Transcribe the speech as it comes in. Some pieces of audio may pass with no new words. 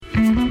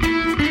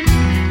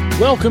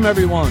Welcome,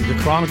 everyone, to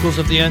Chronicles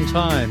of the End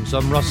Times.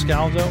 I'm Russ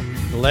Scalzo.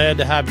 Glad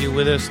to have you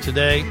with us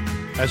today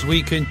as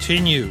we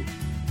continue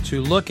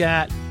to look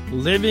at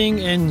living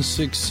and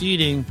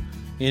succeeding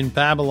in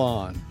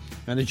Babylon.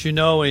 And as you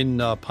know, in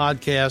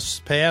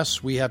podcasts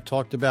past, we have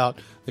talked about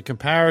the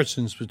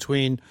comparisons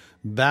between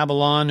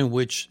Babylon, in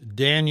which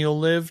Daniel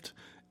lived,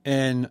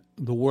 and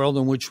the world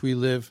in which we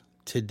live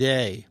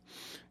today.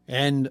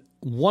 And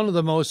one of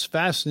the most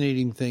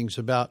fascinating things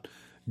about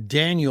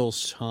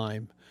Daniel's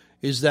time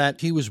is that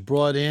he was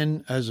brought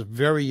in as a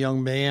very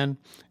young man,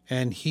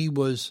 and he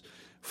was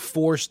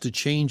forced to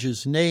change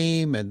his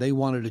name, and they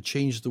wanted to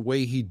change the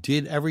way he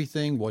did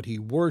everything, what he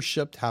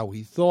worshiped, how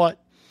he thought.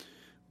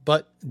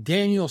 But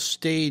Daniel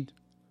stayed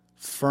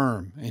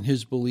firm in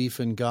his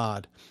belief in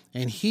God,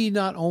 and he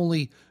not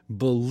only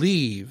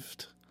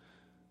believed,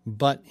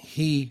 but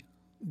he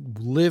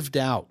lived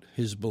out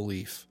his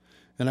belief.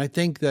 And I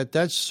think that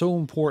that's so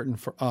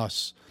important for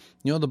us.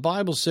 You know, the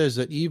Bible says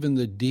that even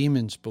the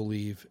demons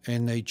believe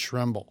and they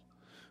tremble.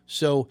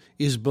 So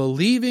is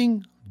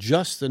believing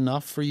just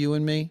enough for you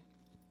and me?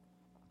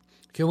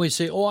 Can we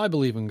say, oh, I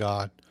believe in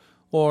God,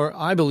 or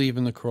I believe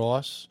in the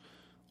cross,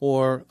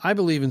 or I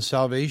believe in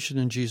salvation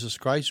in Jesus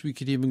Christ? We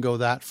could even go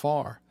that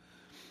far.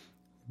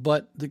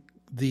 But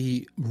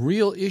the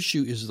real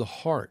issue is the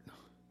heart.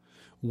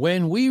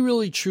 When we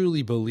really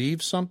truly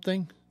believe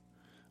something,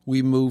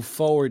 we move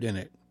forward in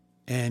it,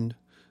 and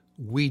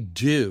we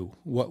do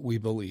what we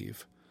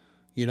believe.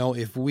 You know,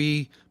 if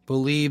we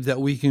believe that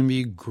we can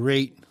be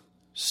great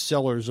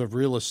sellers of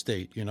real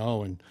estate, you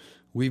know, and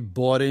we've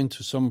bought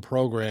into some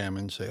program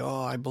and say,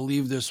 oh, I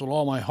believe this with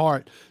all my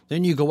heart.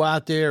 Then you go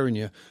out there and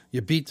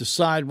you beat the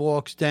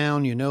sidewalks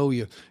down, you know,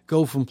 you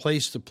go from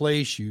place to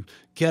place, you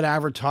get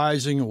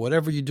advertising or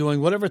whatever you're doing,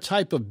 whatever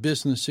type of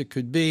business it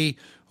could be,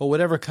 or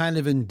whatever kind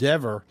of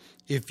endeavor.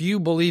 If you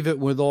believe it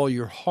with all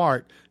your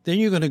heart, then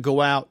you're going to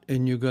go out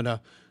and you're going to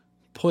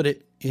put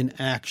it in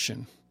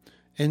action.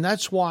 And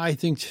that's why I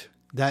think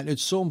that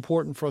it's so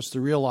important for us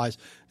to realize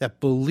that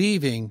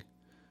believing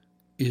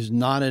is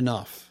not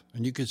enough.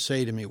 And you could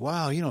say to me,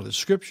 wow, you know, the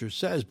scripture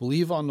says,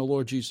 believe on the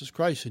Lord Jesus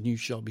Christ and you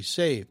shall be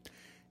saved.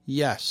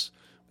 Yes.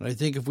 But I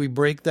think if we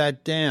break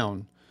that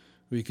down,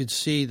 we could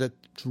see that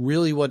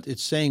really what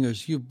it's saying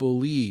is you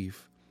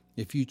believe,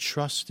 if you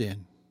trust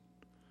in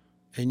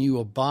and you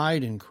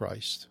abide in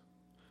Christ,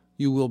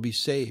 you will be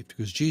saved.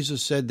 Because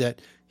Jesus said that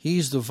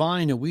He's the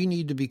vine and we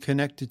need to be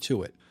connected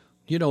to it.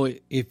 You know,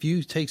 if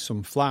you take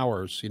some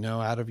flowers, you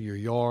know, out of your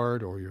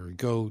yard, or you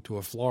go to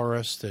a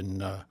florist and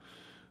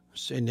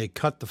they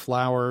cut the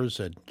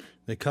flowers and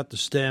they cut the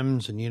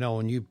stems, and, you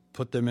know, and you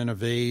put them in a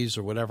vase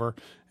or whatever,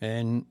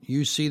 and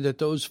you see that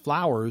those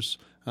flowers,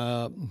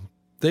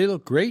 they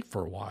look great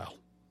for a while,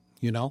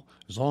 you know,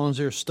 as long as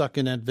they're stuck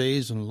in that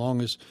vase and as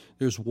long as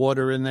there's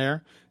water in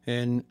there,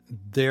 and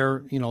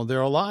they're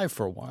alive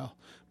for a while.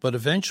 But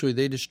eventually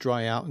they just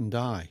dry out and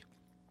die.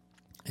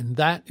 And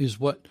that is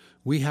what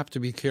we have to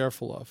be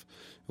careful of.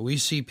 We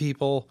see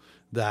people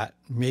that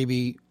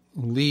maybe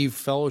leave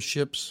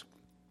fellowships,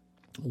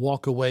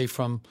 walk away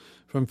from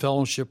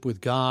fellowship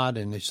with God,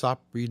 and they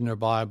stop reading their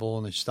Bible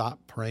and they stop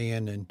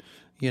praying, and,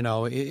 you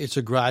know, it's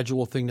a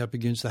gradual thing that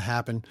begins to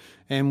happen.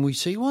 And we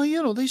say, well,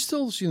 you know, they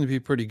still seem to be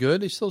pretty good.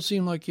 They still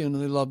seem like, you know,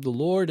 they love the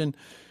Lord.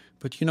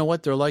 But you know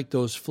what? They're like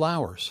those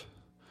flowers.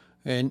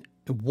 And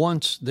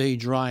once they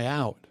dry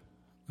out,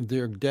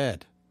 they're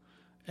dead.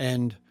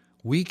 And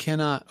we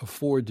cannot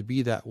afford to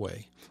be that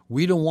way.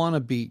 We don't want to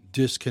be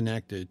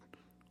disconnected.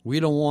 We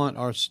don't want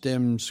our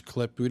stems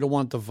clipped. We don't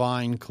want the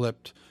vine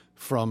clipped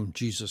from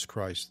Jesus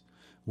Christ.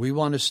 We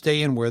want to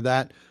stay in where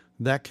that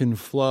can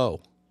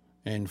flow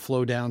and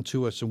flow down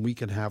to us, and we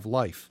can have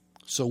life.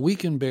 So we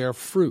can bear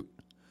fruit,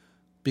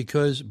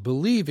 because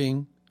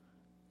believing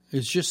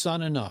is just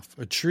not enough.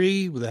 A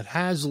tree that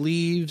has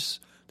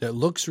leaves, that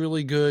looks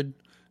really good,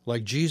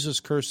 like Jesus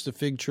cursed the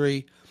fig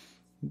tree,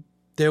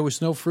 there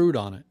was no fruit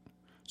on it.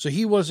 So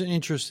he wasn't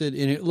interested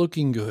in it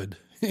looking good.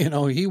 You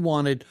know, he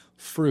wanted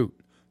fruit.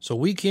 So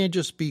we can't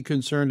just be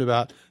concerned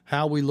about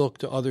how we look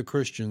to other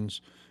Christians.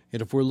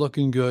 And if we're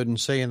looking good and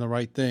saying the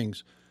right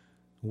things,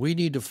 we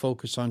need to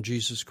focus on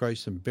Jesus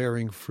Christ and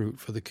bearing fruit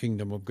for the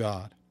kingdom of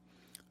God.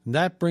 And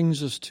that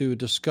brings us to a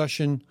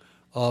discussion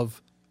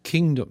of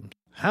kingdoms.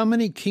 How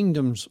many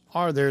kingdoms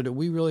are there that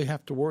we really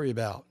have to worry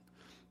about?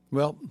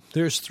 Well,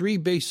 there's three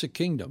basic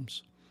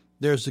kingdoms.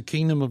 There's the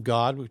kingdom of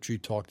God, which we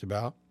talked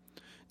about.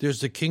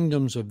 There's the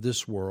kingdoms of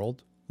this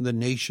world, the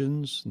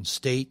nations and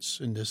states,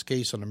 in this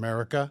case in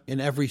America. In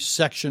every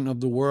section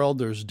of the world,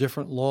 there's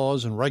different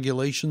laws and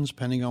regulations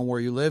depending on where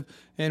you live,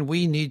 and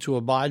we need to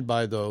abide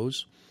by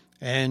those.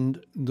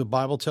 And the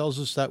Bible tells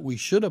us that we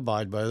should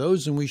abide by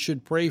those, and we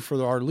should pray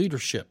for our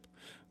leadership,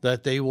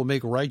 that they will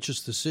make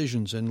righteous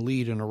decisions and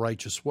lead in a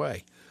righteous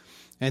way.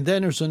 And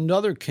then there's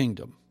another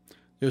kingdom.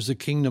 There's the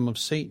kingdom of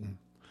Satan.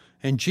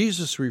 And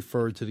Jesus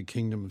referred to the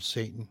kingdom of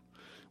Satan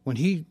when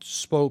he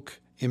spoke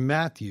in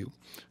Matthew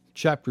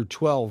chapter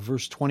 12,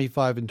 verse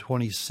 25 and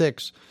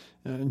 26,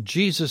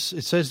 Jesus,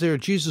 it says there,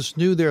 Jesus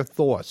knew their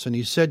thoughts, and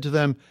he said to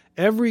them,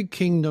 every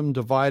kingdom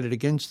divided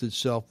against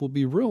itself will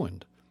be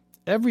ruined.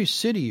 Every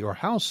city or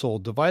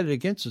household divided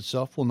against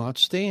itself will not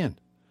stand.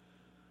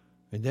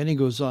 And then he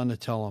goes on to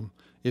tell them,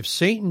 if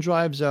Satan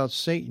drives out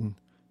Satan,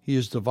 he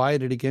is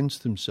divided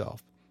against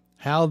himself.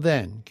 How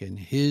then can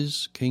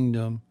his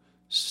kingdom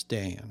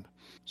stand?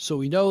 So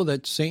we know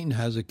that Satan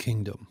has a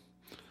kingdom.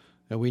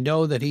 And we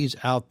know that he's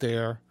out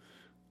there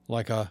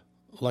like a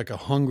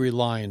hungry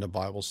lion, the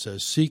Bible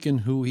says, seeking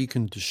who he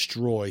can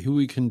destroy, who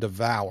he can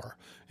devour.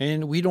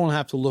 And we don't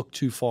have to look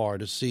too far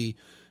to see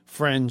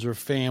friends or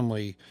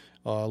family,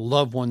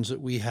 loved ones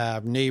that we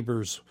have,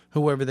 neighbors,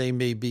 whoever they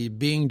may be,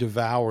 being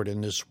devoured in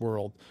this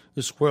world.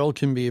 This world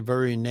can be a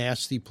very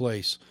nasty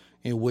place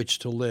in which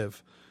to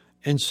live.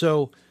 And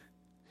so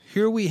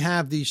here we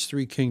have these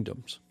three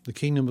kingdoms, the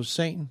kingdom of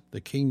Satan,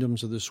 the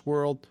kingdoms of this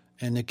world,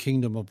 and the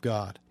kingdom of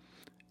God.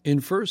 In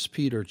 1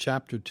 Peter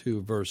chapter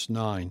 2, verse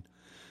 9,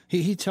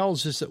 he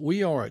tells us that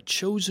we are a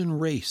chosen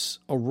race,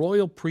 a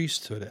royal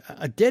priesthood,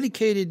 a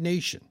dedicated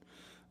nation,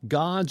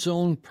 God's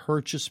own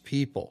purchased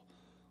people,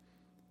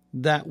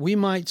 that we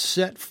might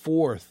set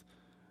forth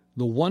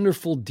the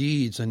wonderful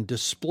deeds and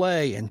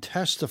display and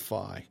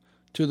testify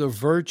to the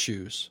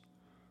virtues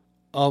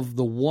of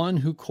the one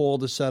who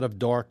called us out of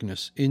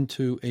darkness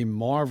into a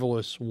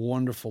marvelous,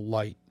 wonderful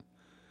light.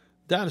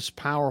 That is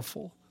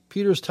powerful.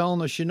 Peter's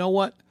telling us, you know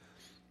what?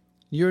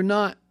 You're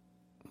not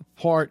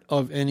part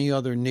of any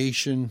other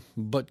nation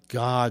but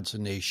God's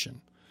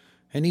nation.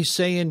 And he's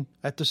saying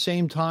at the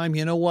same time,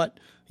 you know what?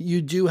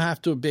 You do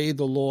have to obey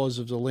the laws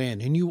of the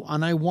land.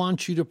 And I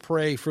want you to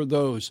pray for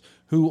those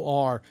who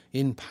are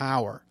in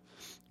power.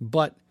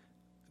 But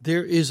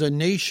there is a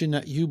nation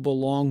that you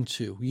belong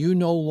to. You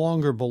no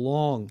longer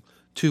belong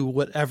to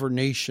whatever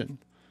nation.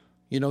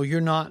 You know,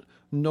 you're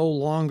no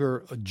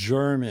longer a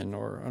German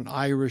or an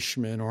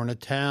Irishman or an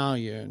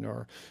Italian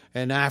or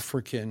an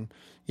African.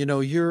 You know,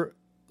 you're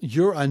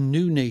a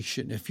new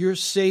nation. If you're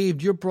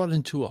saved, you're brought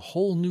into a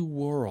whole new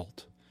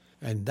world.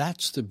 And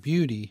that's the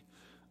beauty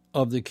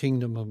of the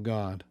kingdom of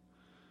God.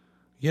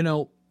 You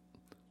know,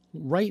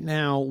 right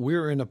now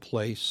we're in a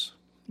place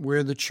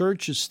where the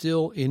church is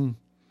still in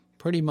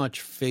pretty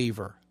much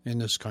favor in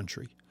this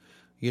country.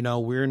 You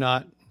know, we're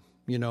not,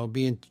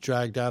 being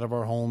dragged out of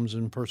our homes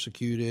and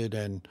persecuted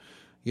and,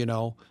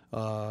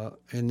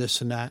 and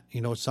this and that.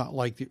 You know, it's not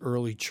like the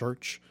early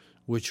church,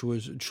 which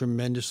was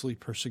tremendously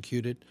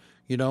persecuted,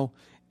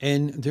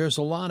 And there's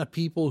a lot of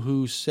people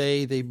who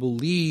say they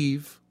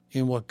believe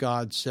in what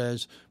God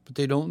says, but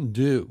they don't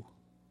do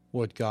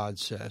what God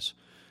says.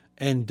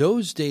 And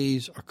those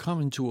days are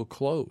coming to a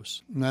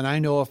close. And I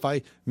know if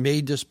I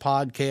made this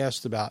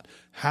podcast about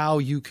how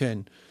you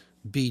can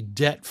be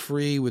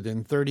debt-free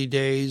within 30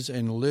 days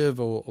and live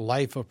a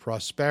life of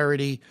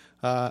prosperity,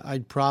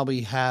 I'd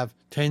probably have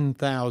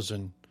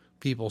 10,000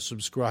 people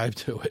subscribe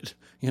to it,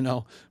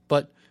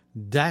 But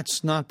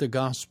that's not the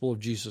gospel of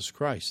Jesus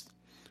Christ.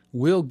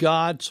 Will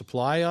God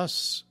supply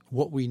us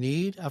what we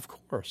need? Of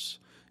course.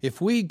 If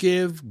we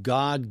give,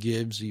 God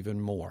gives even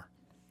more.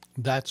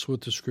 That's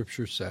what the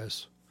scripture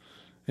says.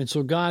 And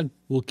so God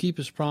will keep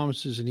his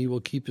promises and he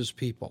will keep his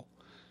people.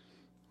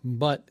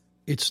 But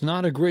it's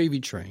not a gravy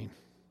train.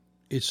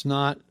 It's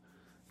not,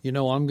 I'm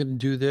going to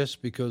do this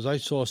because I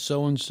saw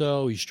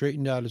so-and-so, he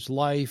straightened out his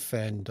life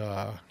and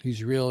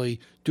he's really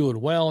doing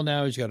well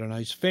now. He's got a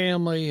nice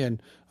family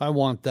and I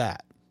want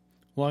that.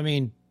 Well, I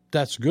mean,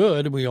 that's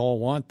good. We all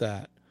want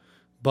that.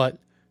 But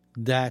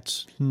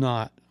that's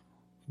not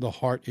the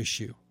heart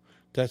issue.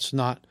 That's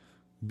not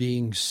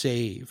being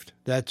saved.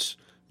 That's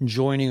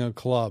joining a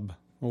club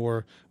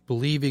or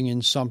believing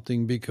in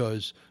something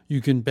because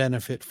you can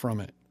benefit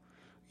from it.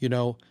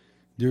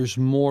 There's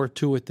more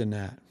to it than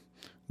that.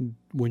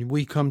 When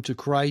we come to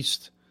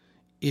Christ,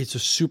 it's a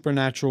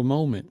supernatural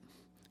moment.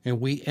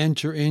 And we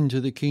enter into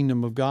the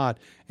kingdom of God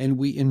and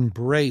we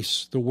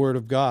embrace the Word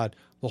of God,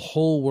 the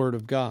whole Word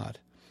of God.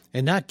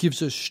 And that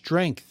gives us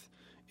strength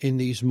in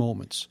these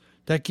moments.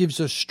 That gives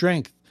us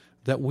strength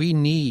that we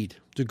need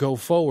to go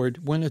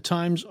forward when the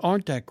times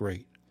aren't that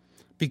great.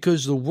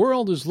 Because the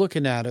world is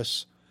looking at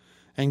us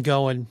and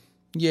going,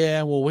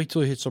 yeah, well, wait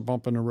till it hits a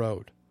bump in the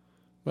road.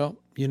 Well,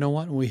 you know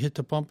what? When we hit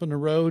the bump in the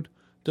road,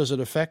 does it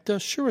affect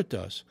us? Sure it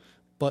does.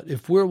 But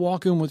if we're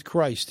walking with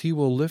Christ, he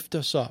will lift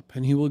us up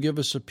and he will give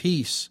us a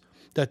peace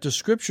that the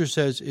scripture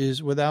says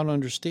is without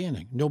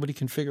understanding. Nobody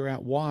can figure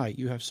out why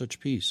you have such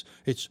peace.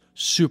 It's a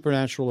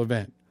supernatural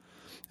event.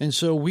 And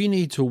so we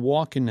need to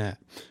walk in that,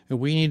 and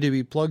we need to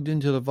be plugged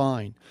into the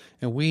vine,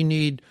 and we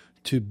need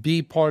to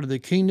be part of the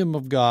kingdom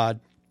of God,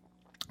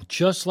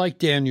 just like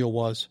Daniel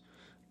was,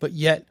 but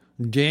yet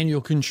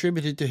Daniel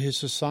contributed to his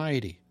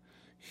society.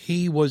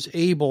 He was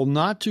able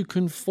not to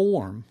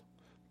conform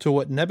to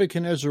what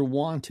Nebuchadnezzar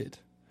wanted.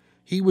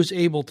 He was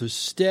able to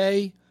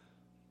stay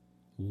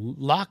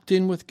locked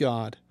in with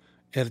God,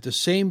 and at the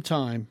same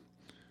time,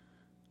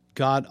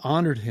 God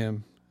honored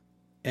him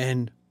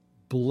and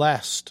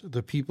blessed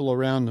the people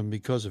around him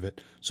because of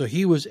it. So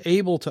he was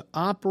able to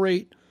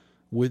operate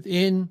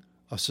within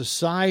a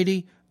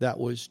society that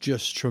was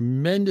just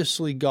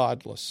tremendously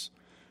godless.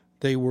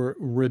 They were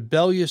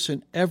rebellious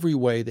in every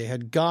way. They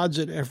had gods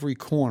at every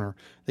corner.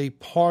 They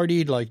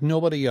partied like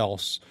nobody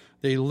else.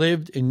 They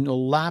lived in a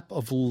lap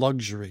of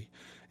luxury.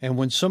 And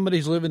when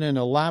somebody's living in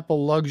a lap of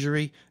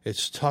luxury,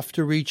 it's tough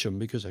to reach them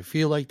because I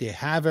feel like they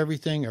have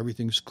everything.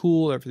 Everything's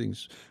cool.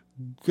 Everything's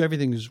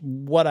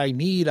what I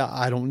need.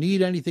 I don't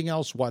need anything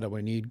else. Why do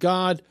I need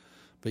God?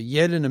 But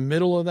yet in the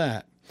middle of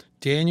that,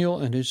 Daniel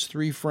and his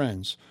 3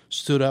 friends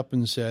stood up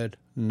and said,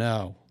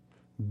 no,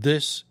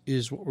 this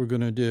is what we're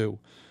going to do.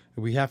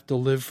 We have to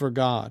live for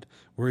God.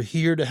 We're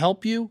here to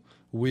help you.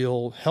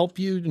 We'll help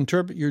you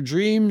interpret your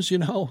dreams.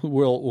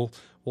 We'll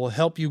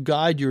help you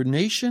guide your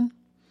nation.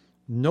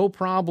 No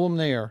problem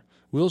there.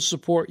 We'll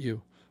support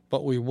you,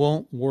 but we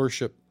won't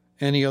worship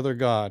any other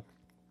God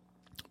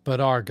but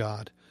our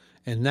God.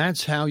 And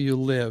that's how you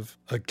live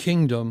a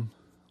kingdom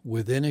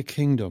within a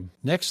kingdom.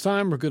 Next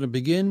time, we're going to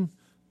begin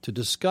to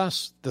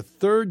discuss the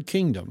 3rd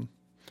kingdom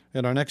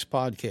in our next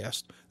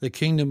podcast, the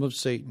kingdom of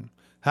Satan.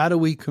 How do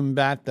we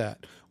combat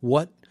that?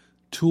 What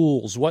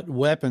tools, what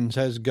weapons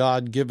has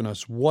God given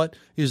us? What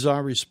is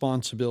our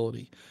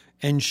responsibility?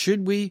 And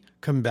should we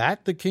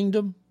combat the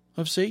kingdom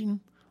of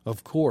Satan?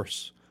 Of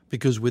course,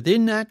 because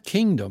within that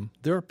kingdom,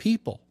 there are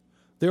people.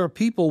 There are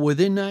people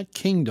within that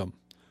kingdom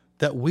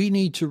that we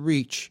need to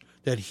reach,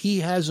 that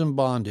he has in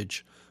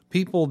bondage,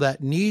 people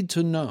that need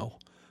to know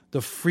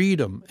the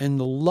freedom and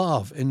the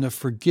love and the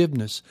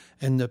forgiveness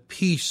and the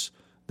peace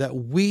that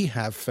we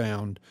have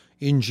found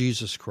in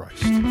Jesus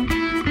Christ.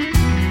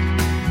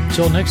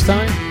 Until next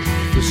time,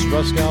 this is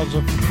Russ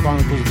Scalzo from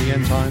Chronicles of the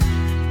End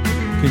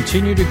Time.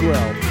 Continue to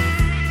grow.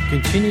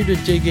 Continue to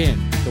dig in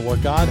to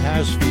what God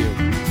has for you.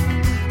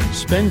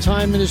 Spend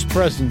time in his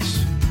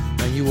presence,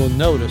 and you will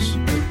notice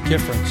a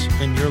difference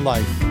in your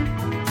life.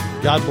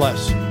 God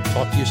bless.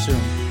 Talk to you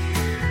soon.